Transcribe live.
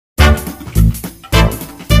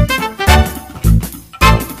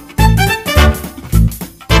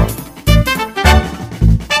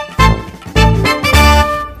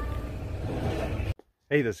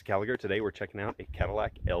Hey, this is Gallagher. Today we're checking out a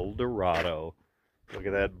Cadillac Eldorado. Look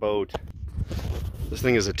at that boat. This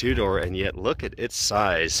thing is a two-door, and yet look at its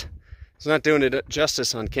size. It's not doing it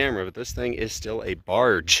justice on camera, but this thing is still a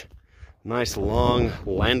barge. Nice long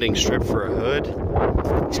landing strip for a hood.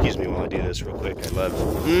 Excuse me while I do this real quick. I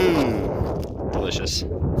love, delicious.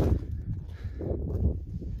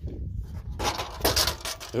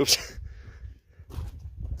 Oops.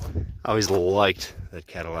 I always liked that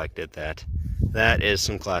Cadillac did that. That is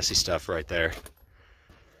some classy stuff right there.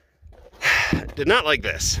 Did not like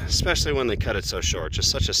this, especially when they cut it so short. Just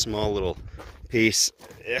such a small little piece.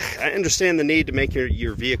 I understand the need to make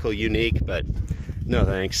your vehicle unique, but no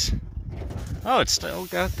thanks. Oh, it's still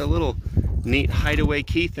got the little neat hideaway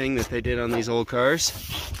key thing that they did on these old cars.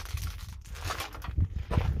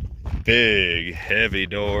 Big, heavy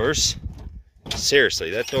doors.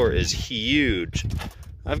 Seriously, that door is huge.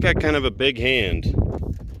 I've got kind of a big hand,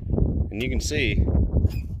 and you can see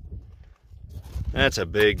that's a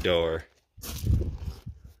big door.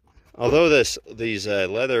 Although these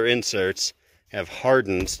leather inserts have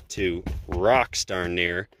hardened to rocks darn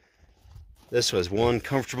near, this was one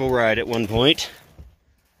comfortable ride at one point.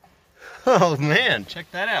 Oh man, check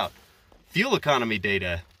that out. Fuel economy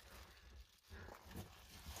data.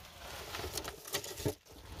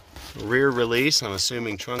 Rear release, I'm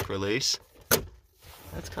assuming trunk release.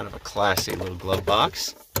 That's kind of a classy little glove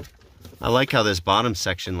box. I like how this bottom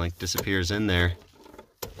section like disappears in there.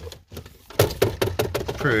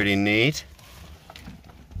 Pretty neat.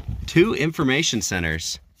 2 information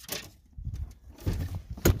centers.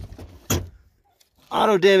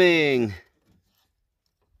 Auto dimming.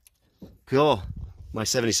 Cool. My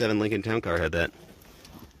 77 Lincoln Town Car had that.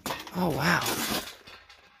 Oh wow.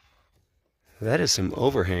 That is some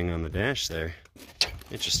overhang on the dash there.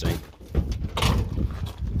 Interesting.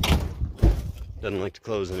 Doesn't like to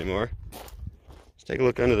close anymore. Let's take a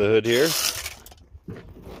look under the hood here.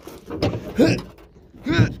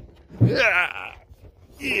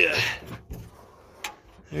 Yeah.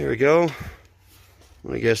 There we go.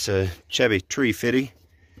 I guess a Chevy 350.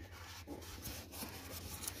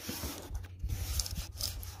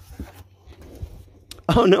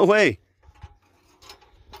 Oh, no way.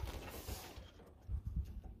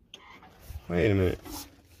 Wait a minute.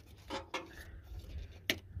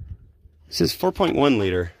 This is 4.1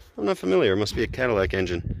 liter. I'm not familiar. It must be a Cadillac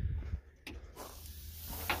engine.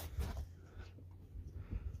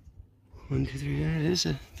 1, 2, 3. It is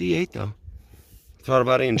a V8 though. Thought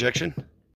about an injection.